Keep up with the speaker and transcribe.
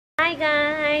Hi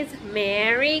guys,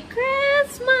 Merry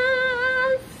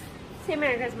Christmas! Say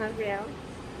Merry Christmas, Brielle.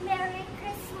 Merry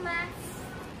Christmas.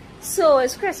 So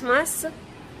it's Christmas.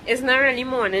 It's not really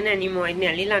morning anymore, it's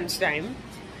nearly lunchtime.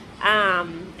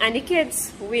 And the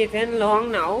kids waiting long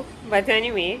now. But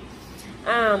anyway,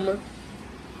 we're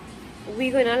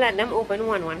gonna let them open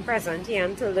one present here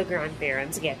until the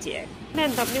grandparents get here.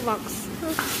 Then top the box.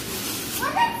 What is this?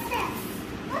 What is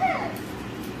this?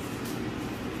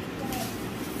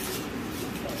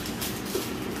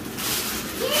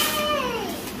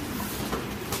 Yay!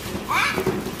 Ah!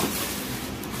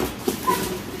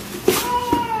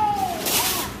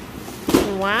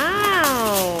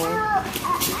 Wow!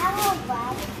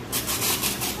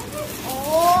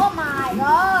 Oh my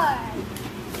god!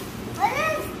 What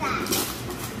is that?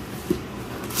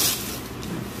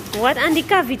 What Auntie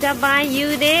Kavita buy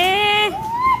you there?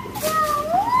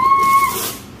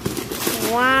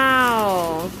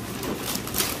 Wow!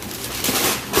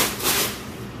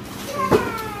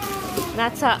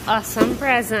 That's an awesome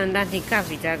present that Auntie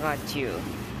Kavita got you.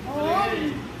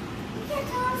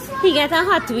 He got a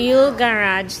Hot Wheel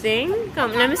garage thing.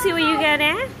 Come, let me see what you got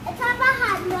there. It's a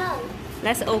Hot Wheel.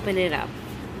 Let's open it up.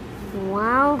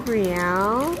 Wow,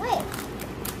 Brielle. Wait.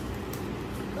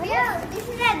 Brielle, this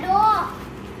is a door.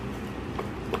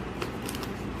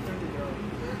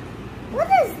 What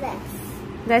is this?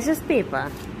 That's just paper.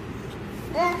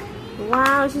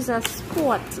 Wow, she's a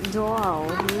sport doll.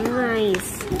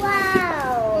 Nice.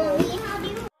 Wow.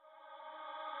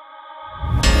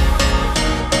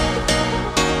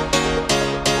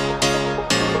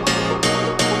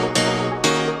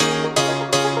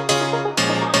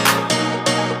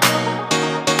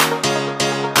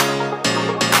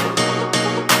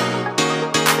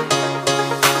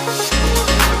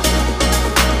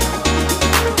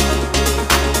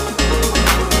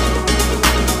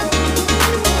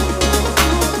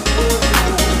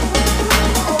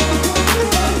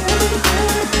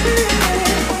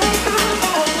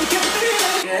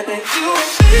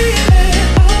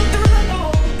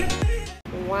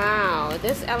 Wow,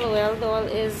 this LOL doll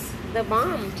is the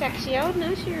bomb. Check she out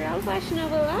now. She's real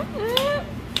fashionable. Huh?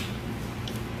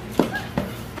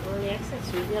 All the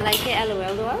accessories. You like the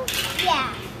LOL doll?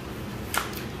 Yeah.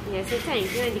 Yes,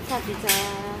 thank you, Auntie Kavita.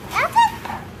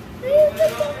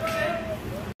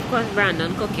 Of course,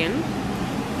 Brandon cooking.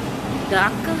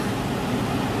 Duck,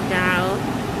 dal,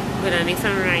 gonna make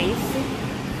some rice.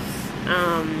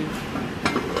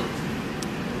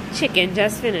 Chicken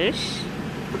just finished.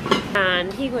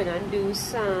 And he gonna do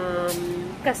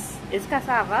some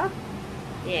cassava.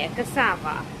 Yeah,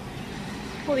 cassava.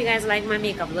 Hope you guys like my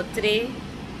makeup look today.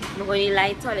 I'm going to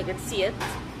light so I can see it.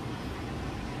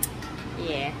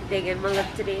 Yeah, digging my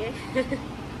look today.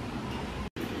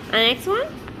 And next one?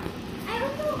 I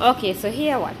don't know. Okay, so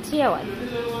here what?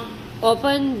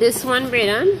 Open this one,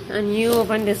 Braden, and you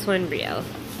open this one, Brielle.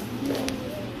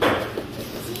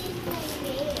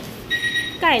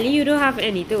 Kylie, you don't have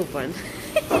any to open.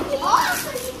 Oh, so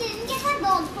she didn't get her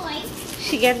dog toy.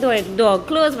 She get dog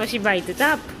clothes, but she bite it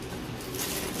up.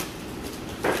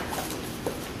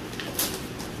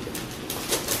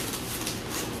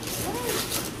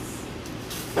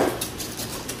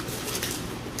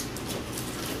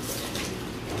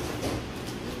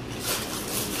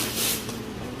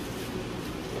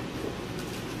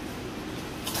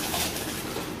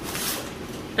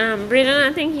 Braden,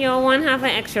 I think your one have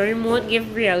an extra remote. Give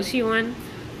Brielle she one.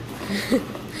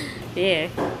 Yeah.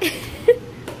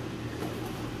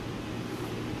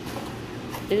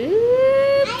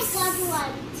 Oops. I got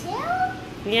one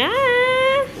too. Yeah.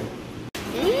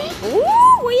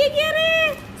 Ooh, where you get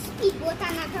it? Speedboat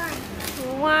on a turn.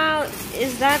 Wow,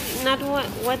 is that not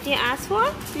what you asked for?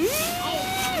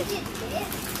 I did this.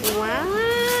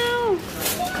 Wow.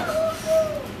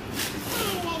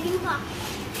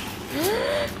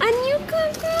 A new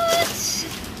cockroach.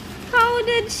 How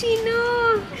did she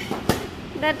know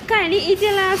that Kylie eat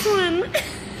your last one?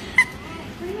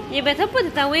 You better put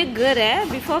it away good,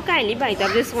 before Kylie bite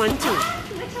up this one too.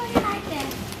 Which one do you like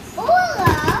this?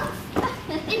 Oh,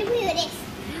 and we do this.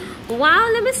 Wow,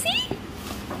 let me see.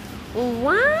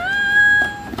 Wow.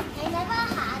 I never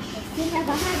had this. You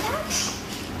never had that?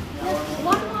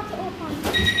 One more to open.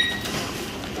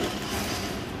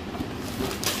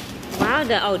 Wow,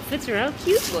 the outfit's real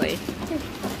cute, boy.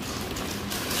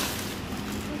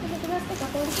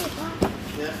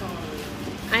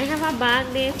 I have a bag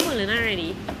there full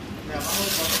already.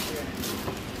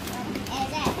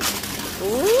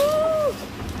 Ooh,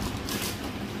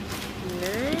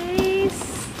 nice.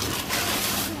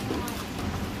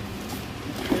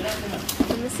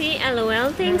 Let me see,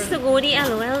 LOL things to go the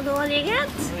LOL doll you get.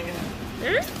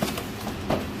 Huh?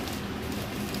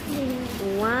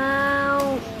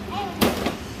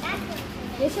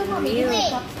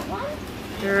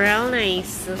 Real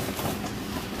nice.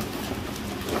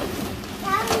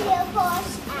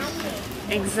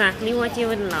 Exactly what you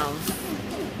would love.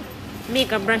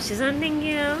 Makeup brushes and thing,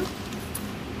 yeah.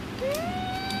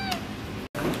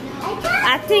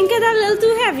 I think it's a little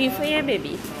too heavy for you,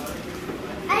 baby.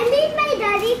 I need my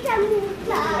daddy to move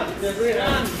clothes.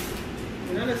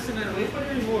 You're not listening. Wait for the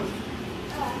remote.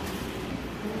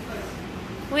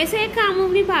 We say can't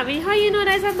move the Barbie. How you know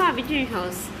that's a Barbie dream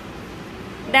house?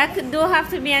 That don't have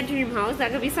to be a dream house.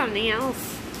 That could be something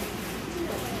else.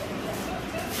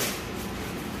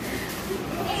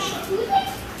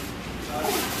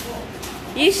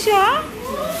 You sure?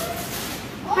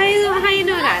 How you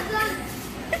know that?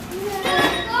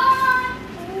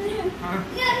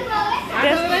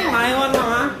 That's like my one,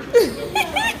 Mama.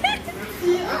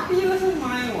 See, I feel this is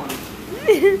my one.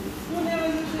 Who never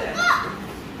did that?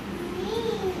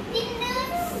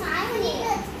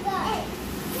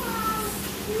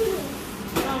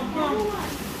 Come.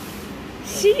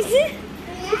 She's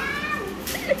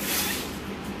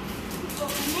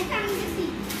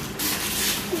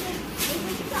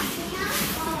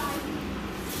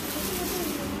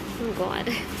oh God.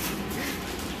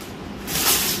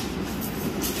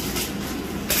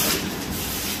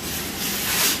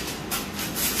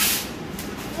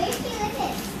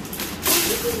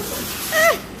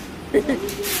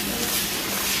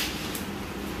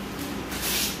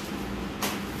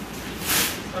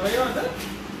 What do you want?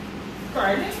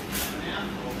 Carne?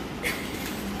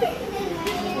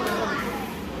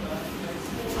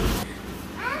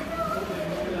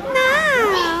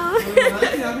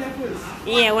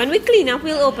 Yeah, when we clean up,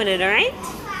 we'll open it, alright?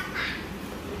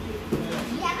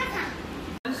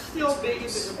 Let's see how big it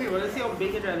is. Okay, well, let's see how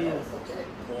big it really is.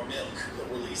 More milk. The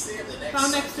release there the next. Now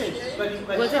next stage. Go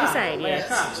to the side, yeah.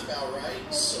 Seems about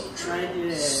right. So true. Right,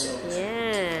 yeah.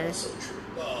 Yeah. So true.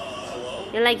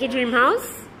 Hello? You like your dream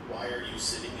house? Why are you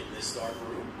sitting in this dark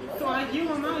room? You know, So like you,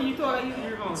 Mama, you thought like you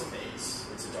were going. it's a maze.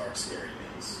 It's a dark, scary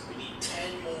maze. We need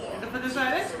 10 more. The further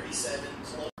side? 37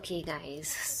 close. Okay guys,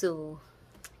 so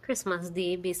Christmas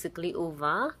Day basically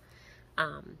over.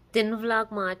 Didn't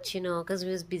vlog much, you know, because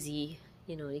we was busy.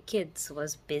 You know, the kids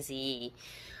was busy.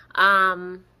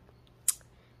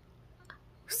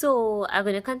 So I'm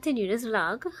gonna continue this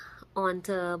vlog on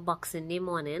to Boxing Day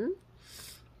morning,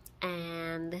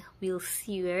 and we'll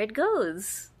see where it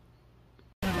goes.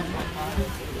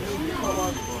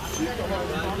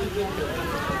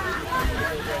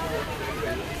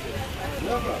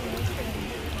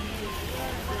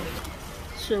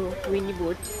 So we're in the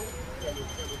boat.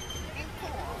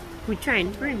 We're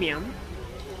trying premium.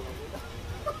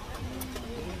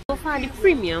 So far the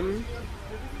premium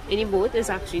in the boat is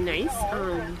actually nice.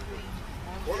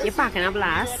 You're parking up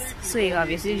last, so you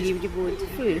obviously leave the boat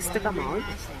first to come out.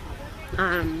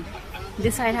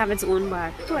 This side have its own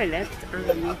bar, toilet,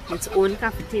 its own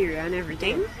cafeteria and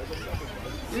everything.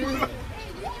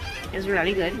 It's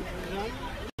really good.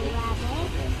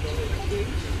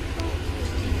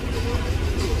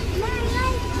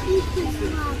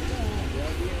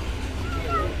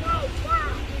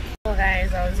 So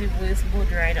guys, that was the worst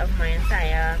boat ride of my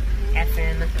entire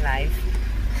effing life.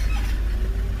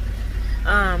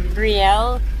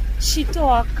 Brielle, she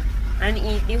talk and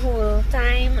eat the whole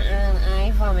time, and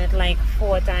I vomit like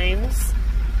 4 times.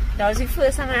 That was the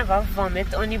first time I ever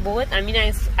vomit on the boat. I mean,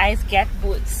 I get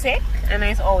boat sick, and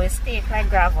I always take like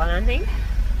gravel and thing.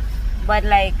 But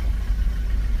like,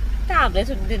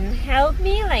 tablets didn't help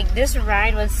me. Like, this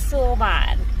ride was so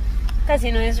bad. Cause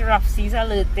you know it's rough seas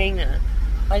alert thing.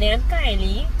 Ollie and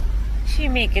Kylie, she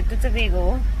make it to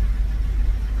Tobago.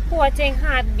 Poor thing,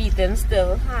 heart beating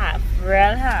still hard,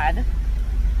 real hard.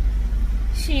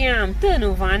 She turn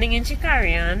over and she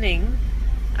carry on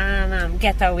and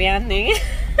get away and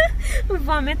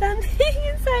vomit and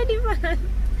inside the van.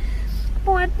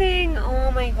 Poor thing,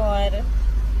 oh my God.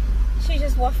 She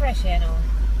just was fresh, you know.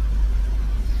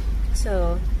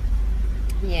 So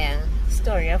yeah,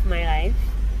 story of my life.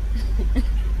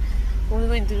 What are we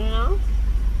going to do now?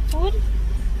 Food?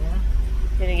 Yeah.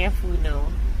 We're gonna get food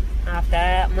now.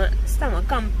 After my stomach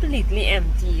completely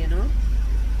empty, you know.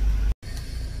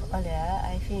 Oh yeah,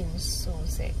 I feel so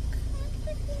sick.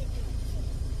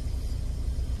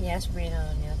 Yes,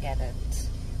 Brina, you'll get it.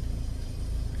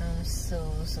 I'm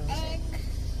so sick.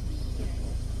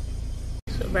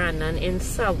 So Brandon, in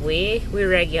Subway, we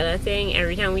regular thing.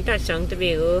 Every time we touch on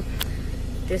Tobago,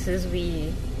 this is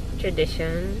we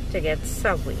tradition to get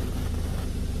Subway.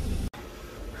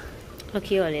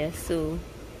 Okay, Olia, so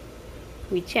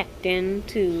we checked in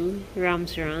to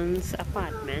Ramsran's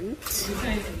apartment,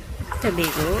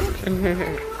 Tobago.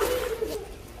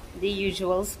 the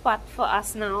usual spot for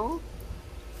us now.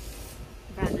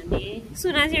 As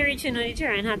soon as you reach, the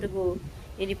children have to go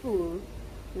in the pool.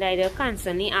 Like they're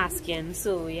constantly asking,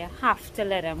 so you have to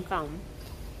let them come.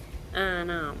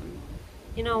 And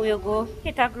we'll go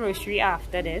hit a grocery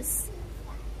after this.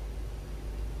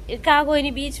 It can't go in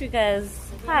the beach because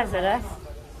hazardous.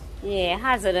 Yeah,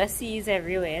 hazardous seas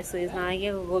everywhere, so it's not like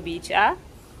you can go beach, huh?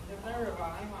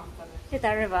 Hit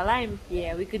a river lime.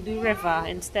 Yeah, we could do river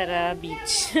instead of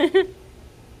beach.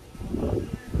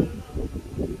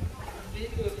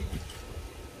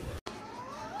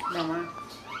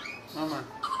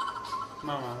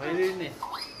 Mama, what are you doing there?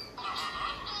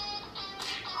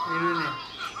 What are you doing there?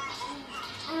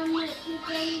 I'm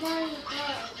playing Doritos.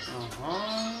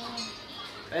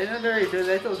 I know Doritos,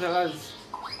 I told us.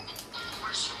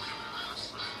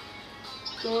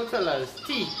 So tell us,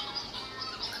 tea.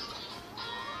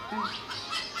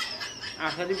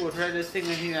 After the boat ride, this thing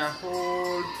in here a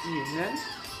whole evening.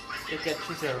 They catch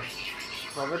yourself.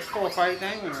 About 4 or 5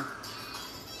 times, you know.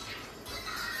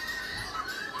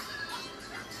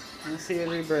 Let's see what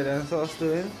the bread and sauce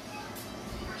doing.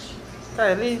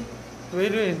 Kylie, what are you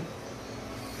doing?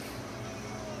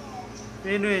 What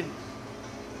are you doing?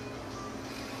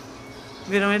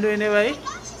 You know what you're doing there, buddy?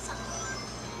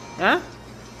 Huh?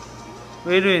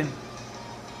 What are you doing?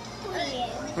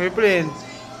 What are you playing?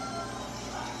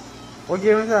 What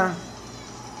game is that?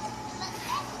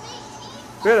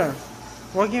 Brother,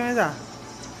 what game is that?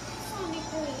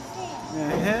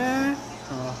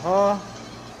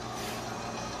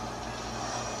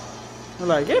 You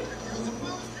like it?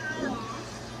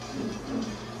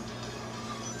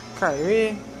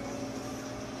 Kyrie.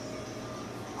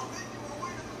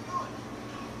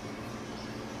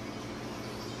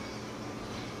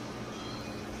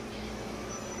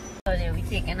 So there we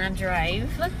taking a drive.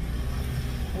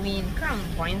 We in Crown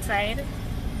Point side.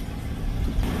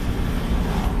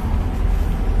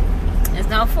 It's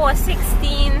now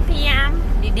 4:16 p.m.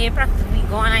 The day practically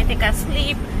gone. I take a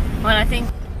sleep. Well, I think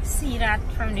see that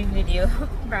from the video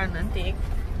Brandon take.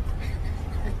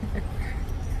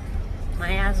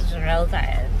 My ass is real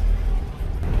tired.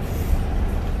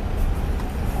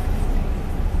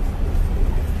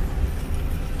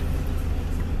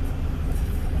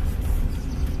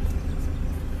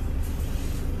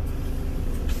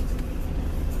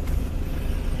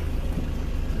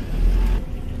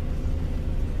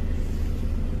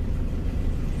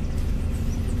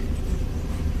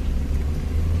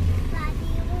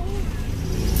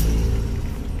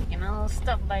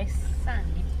 Stop by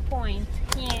Sandy Point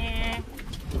here.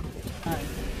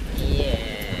 Yeah,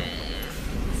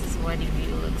 this is what the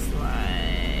view looks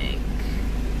like.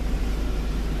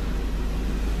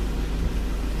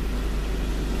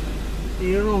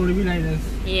 You don't normally be like this.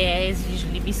 Yeah, it's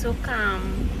usually be so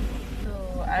calm.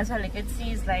 So as all you can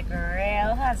see is like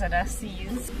real hazardous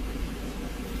seas.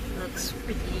 Looks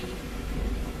pretty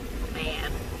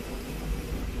bad.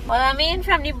 Well, I mean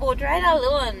from the boat ride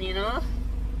alone, you know.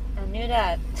 I knew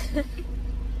that.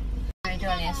 Right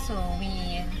earlier, so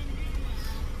we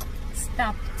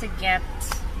stopped to get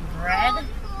bread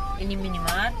in the mini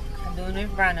mart. I don't know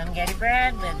if Brandon get the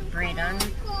bread, but Brandon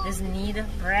does need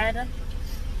bread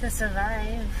to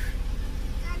survive.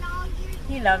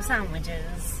 He loves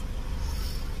sandwiches.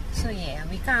 So yeah,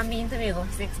 we can't be in Tobago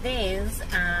for 6 days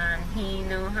and he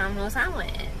no have no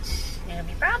sandwich. There'll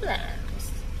be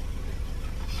problems.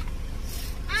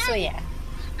 So yeah.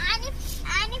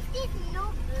 And if there's no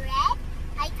bread,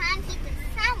 I can't eat the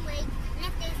sandwich. And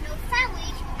if there's no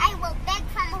sandwich, I will beg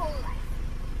for my whole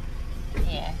life.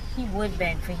 Yeah, he would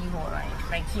beg for his whole life.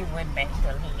 Like he would beg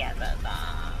till he gets it.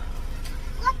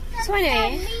 What does So that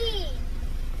anyway, mean?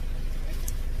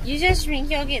 you just drink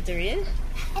your Gatorade.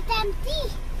 It's empty.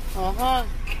 Uh-huh.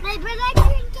 My brother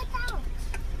drink it out.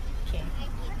 Okay.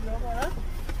 No, brother?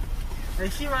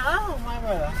 Is she brother or my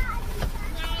brother?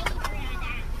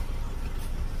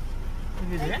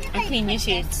 My brother. I clean your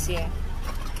shades, yeah.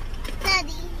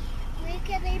 Daddy, where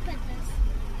can I put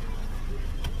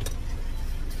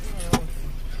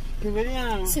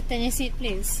this? Sit in your seat,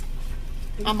 please.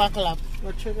 And buckle up.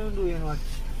 What should I do and what?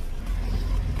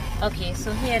 Okay,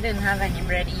 so here didn't have any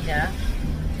bread either.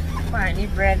 Apparently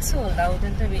bread sold out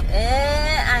in Tobago.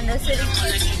 And the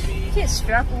city kids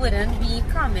truck wouldn't be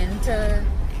coming to...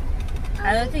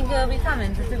 I don't think they'll be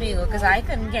coming to Tobago because I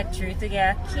couldn't get through to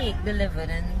get a cake delivered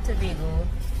in Tobago.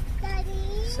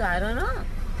 Daddy, So I don't know.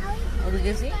 What we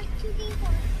can see?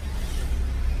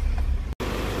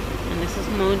 And this is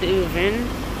Mount Uven.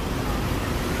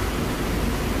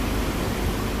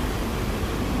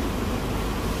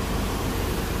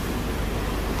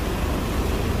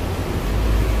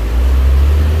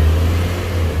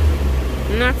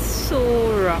 Not so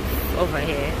rough over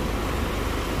here.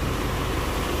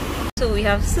 So we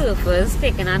have surfers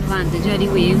taking advantage of the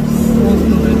waves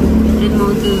in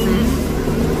Mount Irving.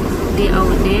 They're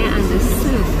out there and they're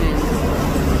surfing.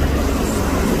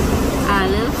 A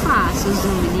little fast, so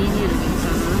zooming in here,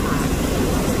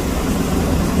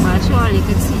 but sure you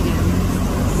can see them.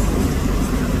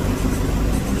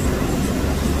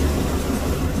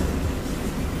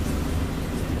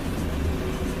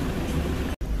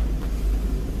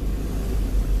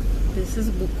 This is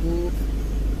Buku,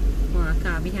 or a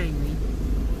car behind me.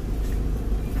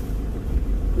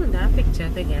 Look at that picture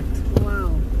to get.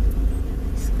 Wow,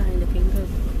 sky looking good.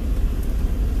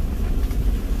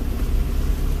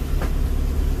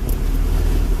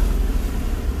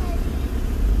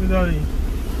 Sorry.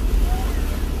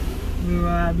 We were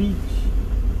at a beach.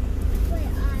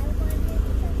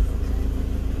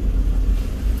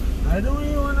 I don't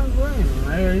even want to go in.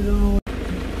 I really don't know.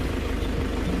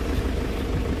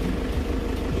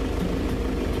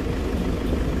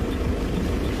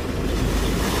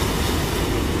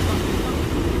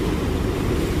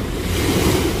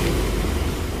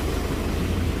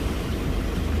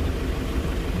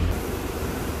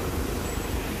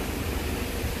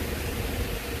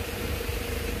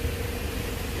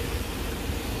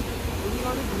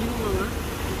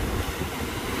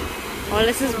 All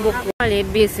this is book.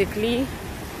 Basically,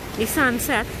 the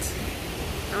sunset,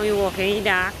 and we walk in the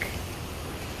dark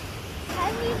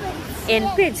in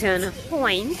Pigeon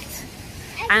Point,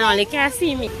 and all you can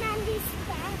see me.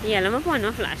 Yeah, let me put on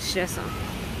a flash just so.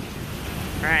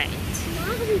 Right.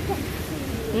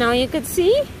 Now you could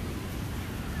see.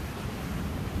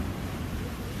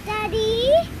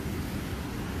 Daddy?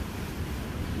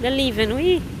 They're leaving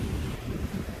we.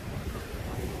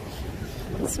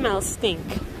 It smells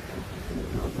stink.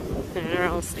 They're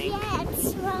all stink. Yeah, it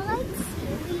smells like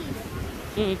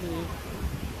seaweed.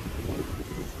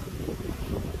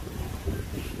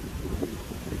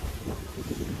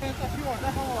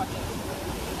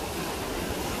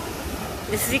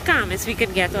 This is the calmest we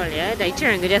could get earlier. The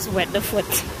children could just wet the foot.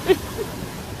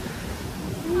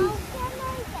 How can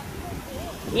I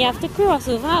get You have to cross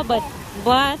over,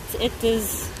 but it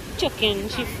is chucking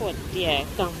she foot. Yeah,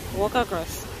 come, walk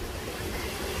across.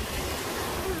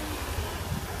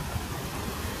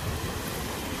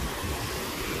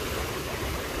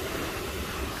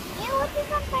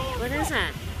 What is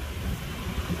that?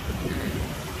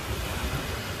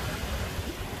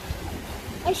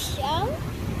 A shell?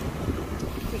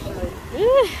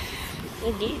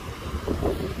 Again.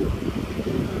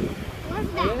 What's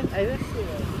that? I just see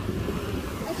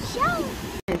A shell?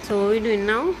 So what are we doing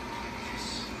now?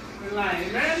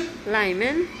 Lyman?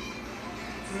 Lyman?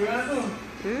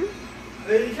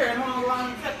 Are you trying to hold on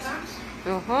and cut that?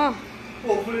 Oh.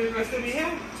 Hopefully the rest of me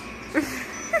here.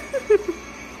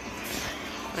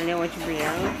 And then watch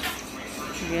Brielle.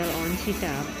 Brielle on she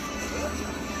tab.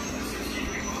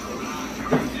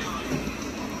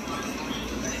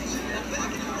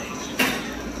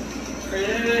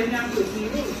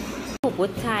 Popo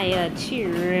tired. She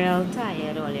real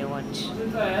tired all you watch.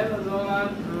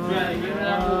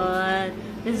 Oh,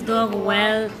 this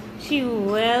dog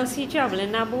she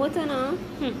traveling that boat, you know.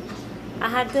 I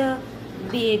had to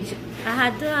bathe. I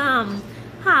had to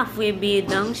halfway bathe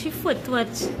down. She foot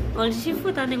what? All she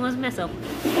foot and thing was messed up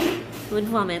with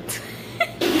vomit.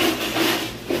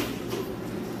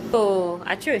 So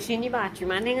I threw she in the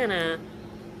bathroom and then gonna,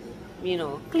 you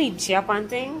know, clean she up and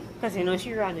thing, cause you know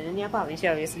she running in the apartment. She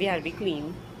obviously had to be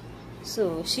clean.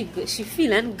 So she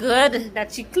feeling good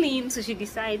that she clean. So she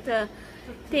decided to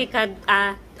take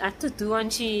a tutu on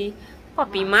she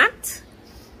puppy mat.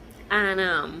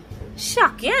 And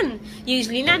shocking.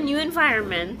 Usually in a new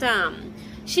environment,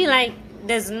 she like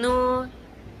there's no,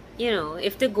 you know,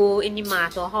 if they go in the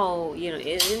mat or how, you know,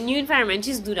 in a new environment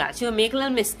she's do that. She'll make little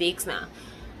mistakes now.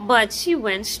 But she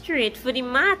went straight for the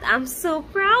mat. I'm so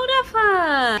proud of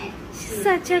her. She's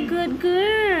such a good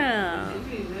girl.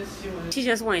 She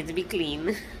just wanted to be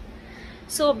clean.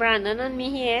 So Brandon and me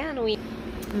here, and we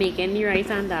making the rice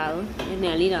and dal. It's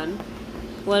nearly done.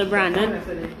 Well, Brandon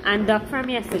and Doc from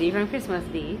yesterday, from Christmas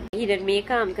Day. He did make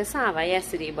cassava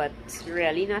yesterday, but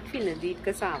really not feeling to eat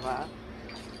cassava.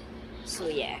 So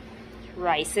yeah,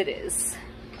 rice it is.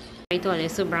 Right, all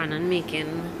so Brandon making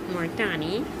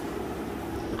mortani.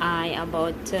 I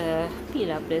about to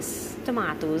peel up this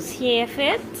tomatoes here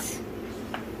fit.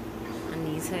 And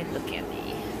these side, look at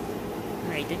me.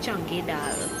 Right, the chunky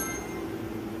dal.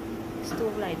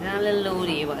 Stove light, not a little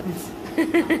loady, but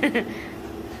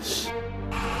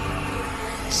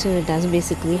so that's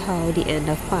basically how the end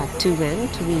of part 2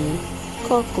 went. We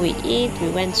cooked, we ate, we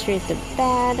went straight to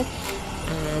bed,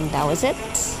 and that was it.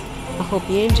 I hope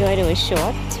you enjoyed. It was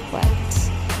short, but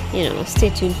you know, stay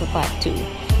tuned for part 2.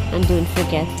 And don't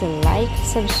forget to like,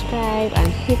 subscribe, and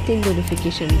hit the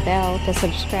notification bell, because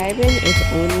subscribing is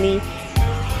only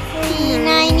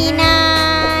 $3.99.